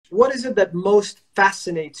what is it that most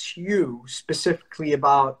fascinates you specifically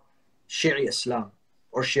about Shia Islam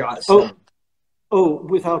or Shia Islam? Oh,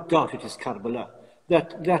 without doubt it is Karbala.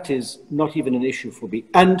 That is not even an issue for me.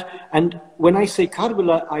 And when I say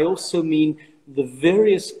Karbala, I also mean the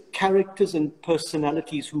various characters and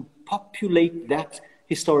personalities who populate that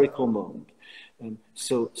historical moment.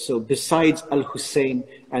 So besides Al-Hussein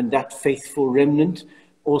and that faithful remnant,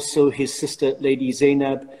 also his sister Lady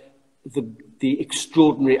Zainab, the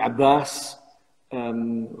extraordinary Abbas,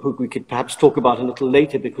 who we could perhaps talk about a little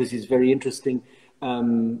later because he's very interesting,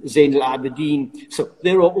 Zain al-Abidin. So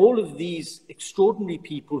there are all of these extraordinary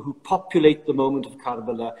people who populate the moment of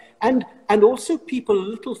Karbala, and also people a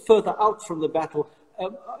little further out from the battle.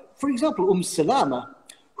 For example, Salama,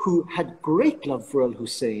 who had great love for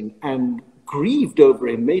Al-Hussein and grieved over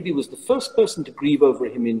him, maybe was the first person to grieve over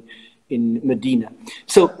him in Medina.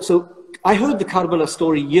 So I heard the Karbala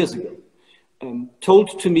story years ago,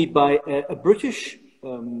 told to me by a British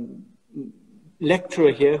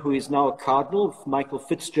lecturer here who is now a cardinal, Michael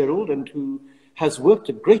Fitzgerald, and who has worked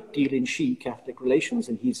a great deal in Shia Catholic relations,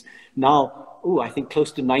 and he's now, I think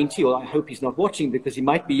close to 90, or I hope he's not watching because he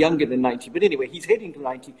might be younger than 90, but anyway, he's heading to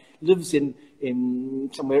 90, lives in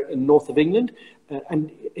somewhere in north of England,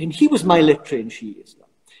 and he was my lecturer in Shia Islam.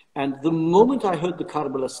 And the moment I heard the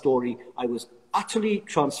Karbala story, I was utterly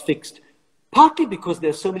transfixed, partly because there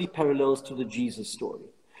are so many parallels to the Jesus story,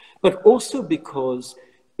 but also because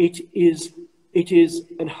it is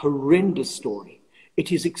an horrendous story. It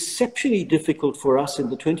is exceptionally difficult for us in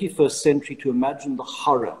the 21st century to imagine the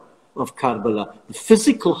horror of Karbala, the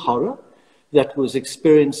physical horror that was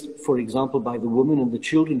experienced, for example, by the women and the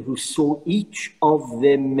children who saw each of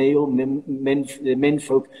their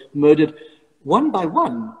menfolk murdered one by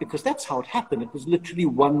one, because that's how it happened. It was literally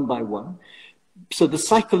one by one. So the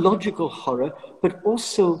psychological horror, but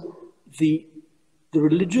also the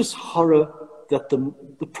religious horror that the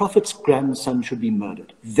Prophet's grandson should be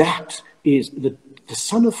murdered. That is the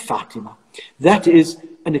son of Fatima. That is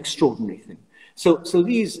an extraordinary thing. So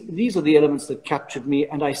these are the elements that captured me,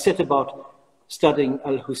 and I set about studying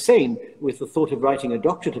Al-Hussein with the thought of writing a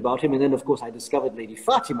doctorate about him, and then of course I discovered Lady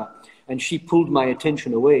Fatima, and she pulled my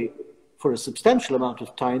attention away for a substantial amount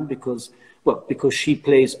of time because she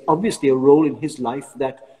plays obviously a role in his life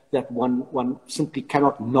that one simply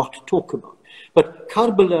cannot not talk about. But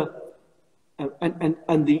Karbala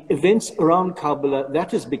and the events around Karbala,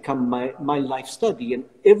 that has become my life study, and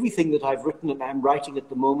everything that I've written and I'm writing at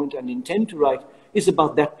the moment and intend to write is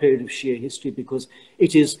about that period of Shia history, because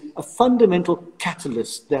it is a fundamental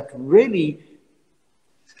catalyst that really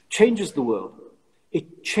changes the world.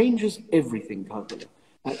 It changes everything, Karbala.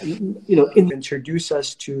 Introduce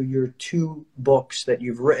us to your 2 books that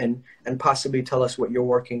you've written and possibly tell us what you're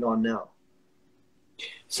working on now.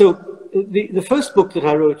 So the first book that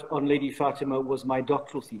I wrote on Lady Fatima was my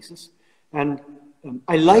doctoral thesis. And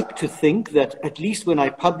I like to think that at least when I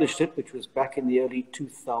published it, which was back in the early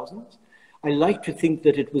 2000s, I like to think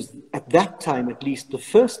that it was at that time at least the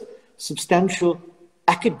first substantial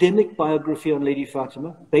academic biography on Lady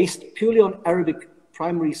Fatima based purely on Arabic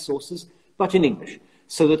primary sources, but in English,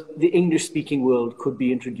 so that the English-speaking world could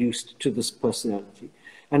be introduced to this personality.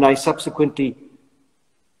 And I subsequently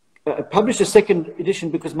published a second edition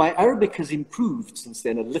because my Arabic has improved since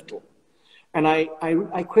then a little. And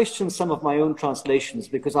I questioned some of my own translations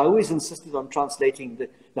because I always insisted on translating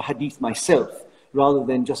the hadith myself rather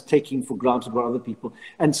than just taking for granted what other people.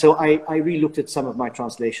 And so I re-looked at some of my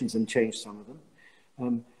translations and changed some of them.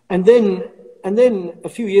 And then a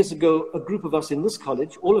few years ago, a group of us in this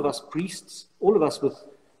college, all of us priests, all of us with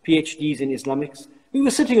PhDs in Islamics, we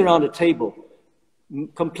were sitting around a table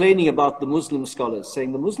complaining about the Muslim scholars,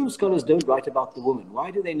 saying the Muslim scholars don't write about the woman. Why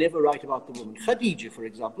do they never write about the woman? Khadija, for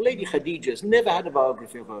example, Lady Khadija has never had a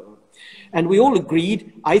biography of her own. And we all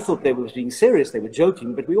agreed, I thought they were being serious, they were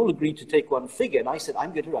joking, but we all agreed to take one figure. And I said,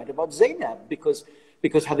 I'm going to write about Zainab because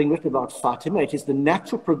having written about Fatima, it is the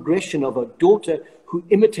natural progression of a daughter who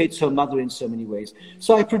imitates her mother in so many ways.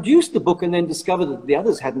 So I produced the book and then discovered that the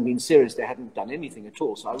others hadn't been serious. They hadn't done anything at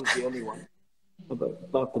all. So I was the only one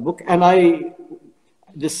about the book. And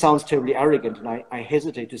this sounds terribly arrogant, and I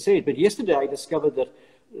hesitate to say it, but yesterday I discovered that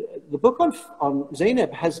the book on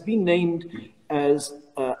Zainab has been named as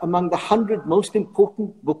among the 100 most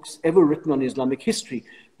important books ever written on Islamic history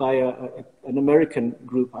by an American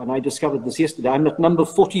group, and I discovered this yesterday. I'm at number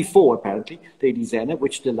 44, apparently, Lady Zainab,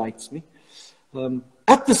 which delights me.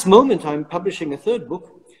 At this moment, I'm publishing a 3rd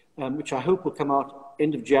book, which I hope will come out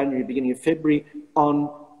end of January, beginning of February, on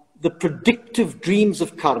the predictive dreams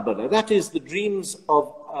of Karbala. That is the dreams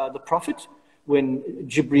of the Prophet, when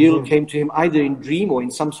Jibreel came to him either in dream or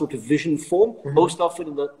in some sort of vision form, most often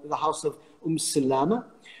in the house of Salama.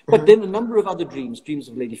 But then a number of other dreams, dreams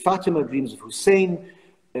of Lady Fatima, dreams of Hussein,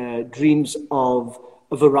 dreams of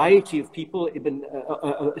a variety of people,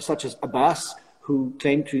 such as Abbas, who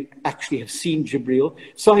claim to actually have seen Jibreel.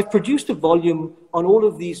 So I've produced a volume on all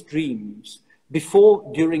of these dreams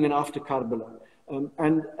before, during, and after Karbala.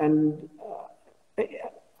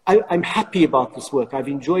 I'm happy about this work. I've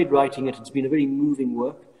enjoyed writing it. It's been a very moving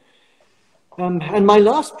work. And my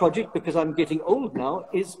last project, because I'm getting old now,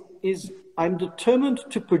 is I'm determined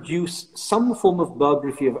to produce some form of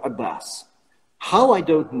biography of Abbas. How, I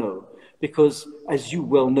don't know, because as you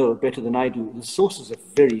well know better than I do, the sources are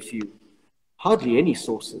very few, hardly any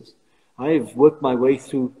sources. I've worked my way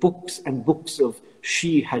through books and books of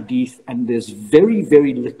Shia hadith, and there's very,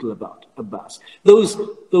 very little about Abbas.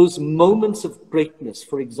 Those moments of greatness,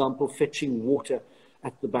 for example, fetching water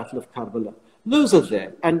at the Battle of Karbala, those are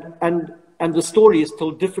there. And the story is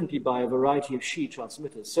told differently by a variety of Shia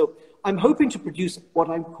transmitters. So I'm hoping to produce what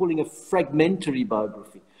I'm calling a fragmentary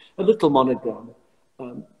biography, a little monogram,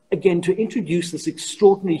 again, to introduce this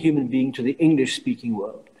extraordinary human being to the English-speaking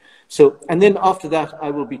world. So, and then after that,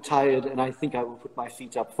 I will be tired, and I think I will put my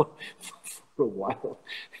feet up for a while.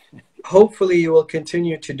 Hopefully you will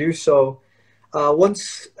continue to do so.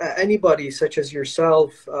 Once anybody such as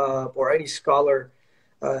yourself or any scholar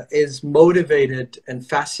is motivated and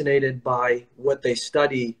fascinated by what they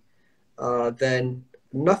study, then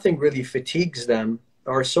nothing really fatigues them.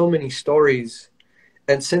 There are so many stories.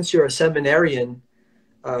 And since you're a seminarian,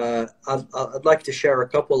 I'd like to share a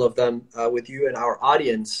couple of them with you and our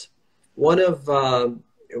audience. One of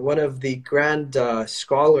the grand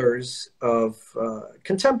scholars of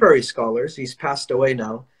contemporary scholars, he's passed away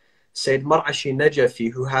now, Sayyid Mar'ashi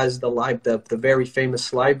Najafi, who has the very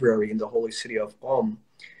famous library in the holy city of Qom.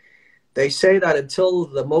 They say that until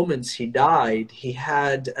the moments he died, he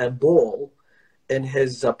had a bowl in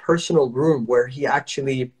his personal room where he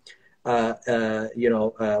actually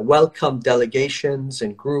welcomed delegations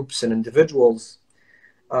and groups and individuals.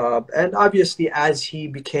 And obviously, as he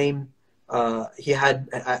became more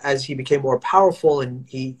powerful and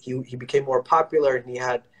he became more popular and he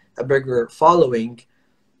had a bigger following,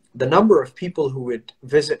 the number of people who would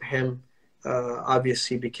visit him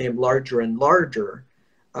obviously became larger and larger.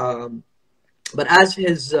 But as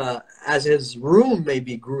his room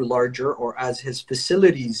maybe grew larger, or as his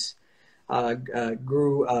facilities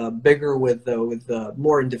grew bigger with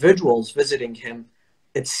more individuals visiting him,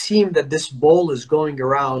 it seemed that this bowl is going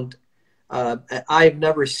around. I've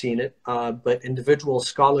never seen it, but individual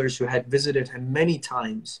scholars who had visited him many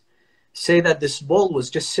times say that this bowl was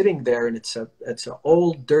just sitting there, and it's an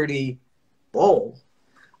old, dirty bowl.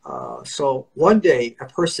 So one day a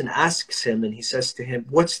person asks him, and he says to him,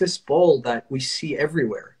 "What's this bowl that we see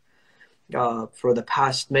everywhere? For the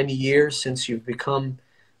past many years, since you've become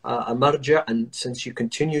a marja, and since you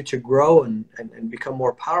continue to grow and become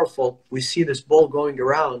more powerful, we see this bowl going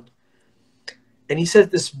around." And he says,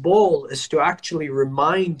 "This bowl is to actually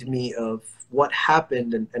remind me of what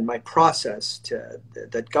happened and my process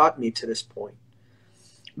that got me to this point."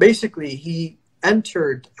 Basically, he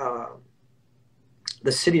entered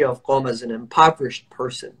the city of Qom as an impoverished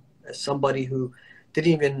person, as somebody who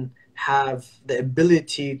didn't even have the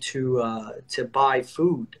ability to buy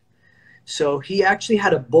food. So he actually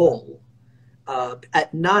had a bowl.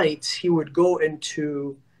 At night, he would go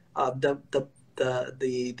into the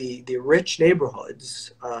rich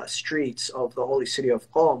neighborhoods, streets of the holy city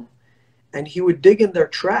of Qom, and he would dig in their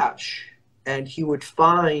trash, and he would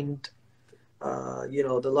find,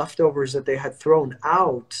 the leftovers that they had thrown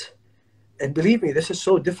out. And believe me, this is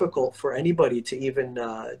so difficult for anybody to even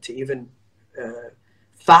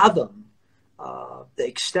fathom the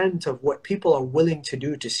extent of what people are willing to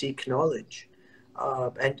do to seek knowledge.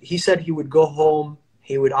 And he said he would go home.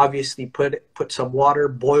 He would obviously put some water,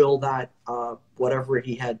 boil that, whatever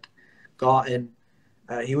he had gotten.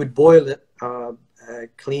 He would boil it,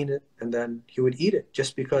 clean it, and then he would eat it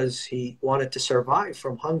just because he wanted to survive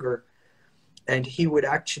from hunger. And he would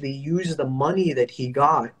actually use the money that he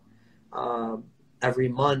got every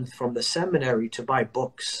month from the seminary to buy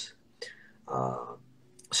books.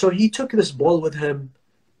 So he took this bowl with him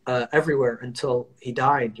everywhere until he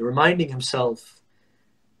died, reminding himself,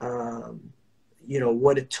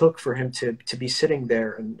 what it took for him to be sitting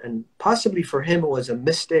there. And possibly for him, it was a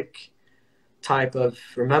mystic type of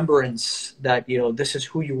remembrance that, this is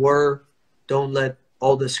who you were. Don't let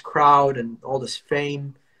all this crowd and all this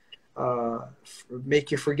fame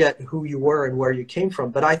make you forget who you were and where you came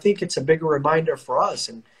from. But I think it's a bigger reminder for us.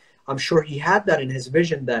 And I'm sure he had that in his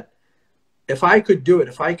vision, that if I could do it,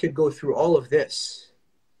 if I could go through all of this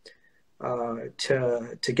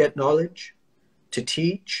to get knowledge, to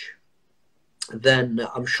teach, then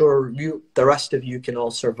I'm sure the rest of you can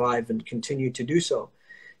all survive and continue to do so.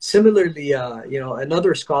 Similarly,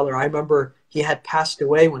 another scholar, I remember he had passed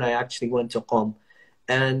away when I actually went to Qom,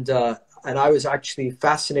 and I was actually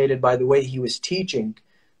fascinated by the way he was teaching.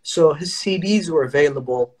 So his CDs were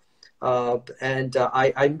available, and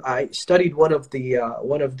I studied one of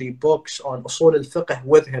the books on usul al-fiqh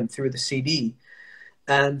with him through the CD,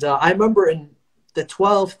 and I remember in the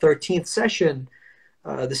 12th, 13th session,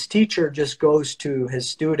 this teacher just goes to his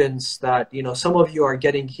students that, some of you are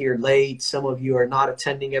getting here late, some of you are not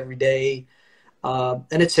attending every day,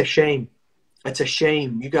 and it's a shame. It's a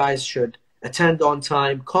shame. You guys should attend on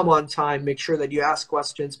time, come on time, make sure that you ask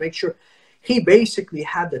questions, make sure. He basically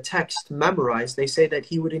had the text memorized. They say that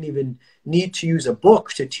he wouldn't even need to use a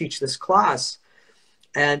book to teach this class.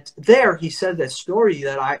 And there he said that story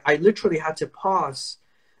that I literally had to pause.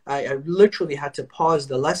 I literally had to pause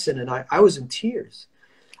the lesson, and I was in tears.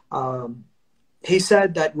 He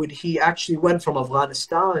said that when he actually went from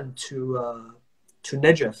Afghanistan to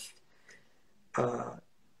Najaf,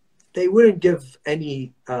 they wouldn't give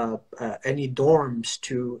any dorms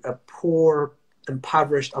to a poor,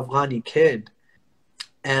 impoverished Afghani kid.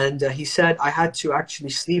 And he said, I had to actually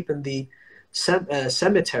sleep in the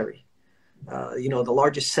cemetery. The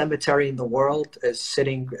largest cemetery in the world is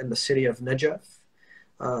sitting in the city of Najaf,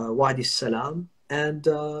 Wadi Salam. And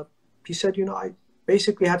he said, I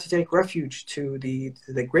basically had to take refuge to the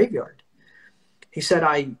graveyard. He said,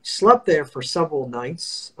 I slept there for several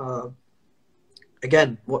nights.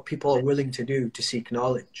 Again, what people are willing to do to seek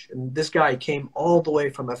knowledge. And this guy came all the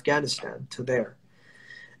way from Afghanistan to there.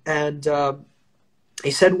 And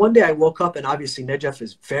he said, one day I woke up, and obviously Najaf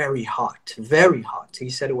is very hot, very hot.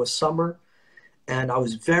 He said it was summer, and I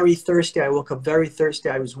was very thirsty. I woke up very thirsty.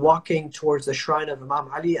 I was walking towards the shrine of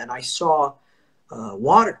Imam Ali, and I saw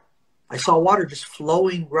water. I saw water just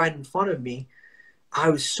flowing right in front of me. I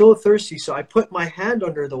was so thirsty, so I put my hand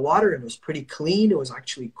under the water, and it was pretty clean. It was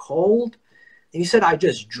actually cold. And he said, I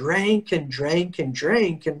just drank and drank and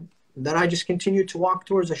drank, and then I just continued to walk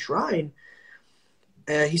towards the shrine.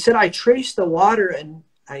 He said, I traced the water, and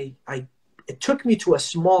it took me to a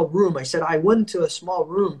small room. I said, I went to a small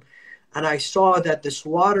room, and I saw that this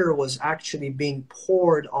water was actually being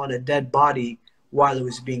poured on a dead body while it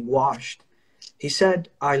was being washed. He said,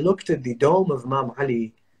 I looked at the dome of Imam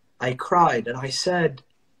Ali, I cried, and I said,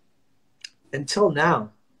 until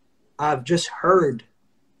now, I've just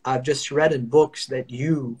read in books that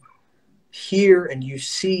you hear and you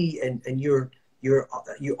see, and you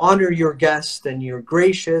honor your guests, and you're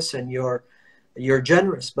gracious, and you're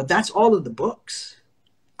generous, but that's all in the books.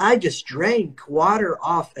 I just drank water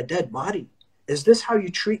off a dead body. Is this how you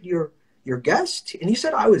treat your guest? And he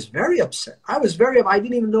said, I was very upset. I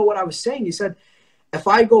didn't even know what I was saying. He said, if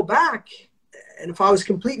I go back and if I was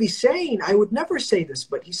completely sane, I would never say this.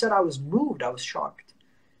 But he said, I was moved. I was shocked.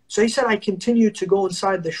 So he said, I continued to go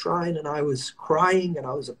inside the shrine, and I was crying and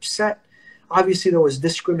I was upset. Obviously, there was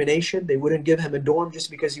discrimination. They wouldn't give him a dorm just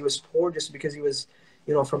because he was poor, just because he was,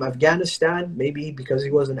 from Afghanistan, maybe because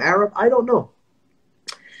he was an Arab. I don't know.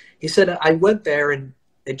 He said, I went there, and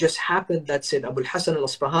it just happened that Sayyid Abu al-Hasan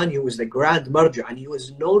al-Asfahani, who was the grand marja, and he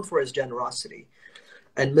was known for his generosity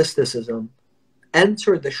and mysticism,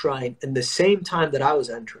 entered the shrine in the same time that I was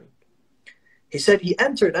entering. He said he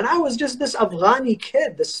entered, and I was just this Afghani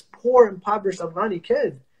kid, this poor, impoverished Afghani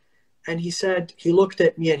kid. And he said, he looked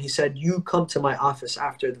at me and he said, you come to my office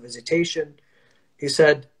after the visitation. He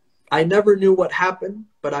said, I never knew what happened,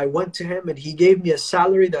 but I went to him, and he gave me a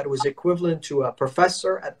salary that was equivalent to a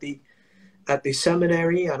professor at the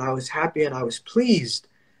seminary, and I was happy and I was pleased.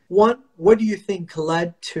 One, what do you think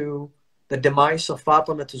led to the demise of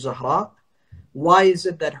Fatima to Zahra? Why is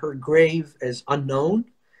it that her grave is unknown?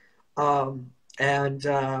 And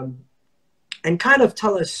kind of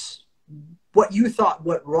tell us what you thought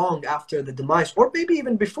went wrong after the demise, or maybe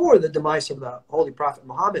even before the demise of the Holy Prophet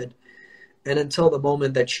Muhammad, and until the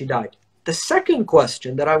moment that she died. The second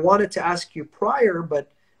question that I wanted to ask you prior,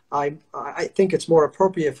 but I think it's more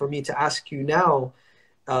appropriate for me to ask you now,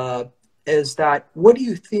 is that what do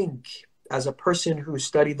you think, as a person who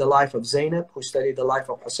studied the life of Zainab, who studied the life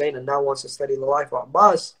of Hussein, and now wants to study the life of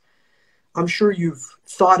Abbas, I'm sure you've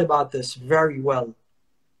thought about this very well.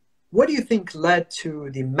 What do you think led to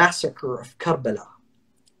the massacre of Karbala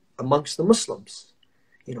amongst the Muslims?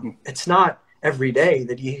 It's not every day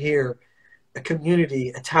that you hear a community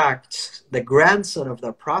attacked the grandson of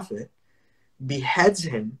the Prophet, beheads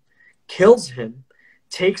him, kills him,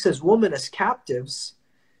 takes his women as captives,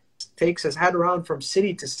 takes his head around from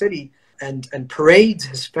city to city, and parades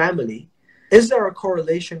his family, is there a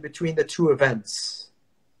correlation between the two events?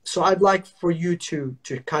 So I'd like for you to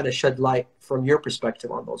kind of shed light from your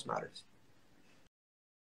perspective on those matters.